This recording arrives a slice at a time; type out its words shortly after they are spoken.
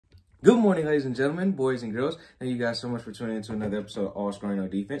Good morning, ladies and gentlemen, boys and girls. Thank you guys so much for tuning in to another episode of All Scoring No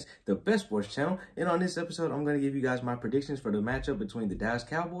Defense, the best sports channel. And on this episode, I'm going to give you guys my predictions for the matchup between the Dallas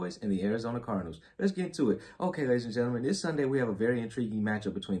Cowboys and the Arizona Cardinals. Let's get into it. Okay, ladies and gentlemen, this Sunday we have a very intriguing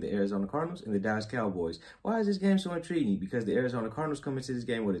matchup between the Arizona Cardinals and the Dallas Cowboys. Why is this game so intriguing? Because the Arizona Cardinals come into this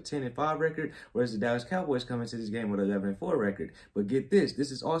game with a 10-5 record, whereas the Dallas Cowboys come into this game with an 11-4 record. But get this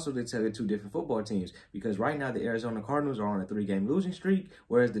is also to tell the two different football teams, because right now the Arizona Cardinals are on a 3-game losing streak,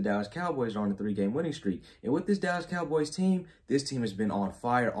 whereas the Dallas Cowboys are on a 3-game winning streak. And with this Dallas Cowboys team, this team has been on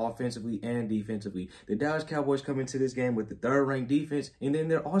fire offensively and defensively. The Dallas Cowboys come into this game with the 3rd-ranked defense, and then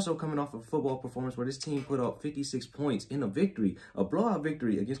they're also coming off a football performance where this team put up 56 points in a victory, a blowout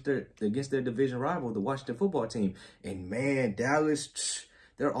victory against their division rival, the Washington football team. And man, Dallas,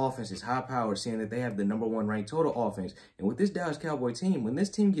 their offense is high-powered, seeing that they have the #1 ranked total offense. And with this Dallas Cowboy team, when this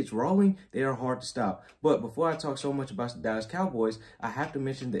team gets rolling, they are hard to stop. But before I talk so much about the Dallas Cowboys, I have to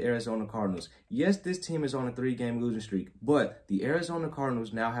mention the Arizona Cardinals. Yes, this team is on a 3-game losing streak, but the Arizona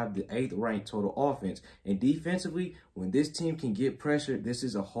Cardinals now have the 8th ranked total offense. And defensively, when this team can get pressured, this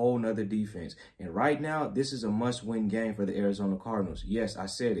is a whole nother defense. And right now, this is a must-win game for the Arizona Cardinals. Yes, I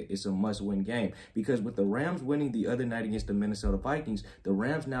said it. It's a must-win game, because with the Rams winning the other night against the Minnesota Vikings, the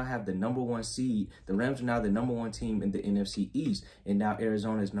Rams now have the #1 seed. The Rams are now the #1 team in the NFC East, and now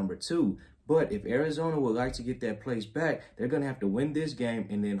Arizona is #2. But if Arizona would like to get that place back, they're going to have to win this game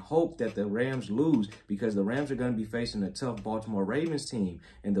and then hope that the Rams lose, because the Rams are going to be facing a tough Baltimore Ravens team.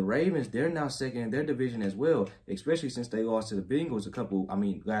 And the Ravens, they're now second in their division as well, especially since they lost to the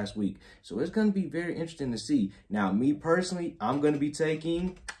Bengals last week. So it's going to be very interesting to see. Now, me personally, I'm going to be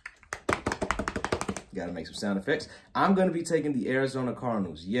taking... Got to make some sound effects. I'm going to be taking the Arizona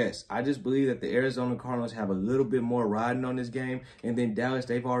Cardinals. Yes, I just believe that the Arizona Cardinals have a little bit more riding on this game. And then Dallas,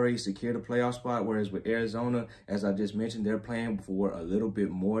 they've already secured a playoff spot. Whereas with Arizona, as I just mentioned, they're playing for a little bit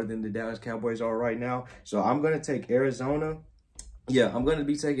more than the Dallas Cowboys are right now. So I'm going to take Arizona. Yeah, I'm going to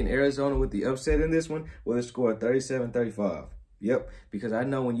be taking Arizona with the upset in this one with a score of 37-35. Yep, because I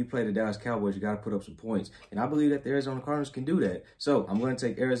know when you play the Dallas Cowboys, you got to put up some points. And I believe that the Arizona Cardinals can do that. So I'm going to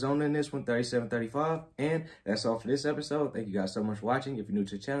take Arizona in this one, 37-35. And that's all for this episode. Thank you guys so much for watching. If you're new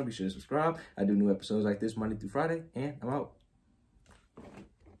to the channel, be sure to subscribe. I do new episodes like this Monday through Friday, and I'm out.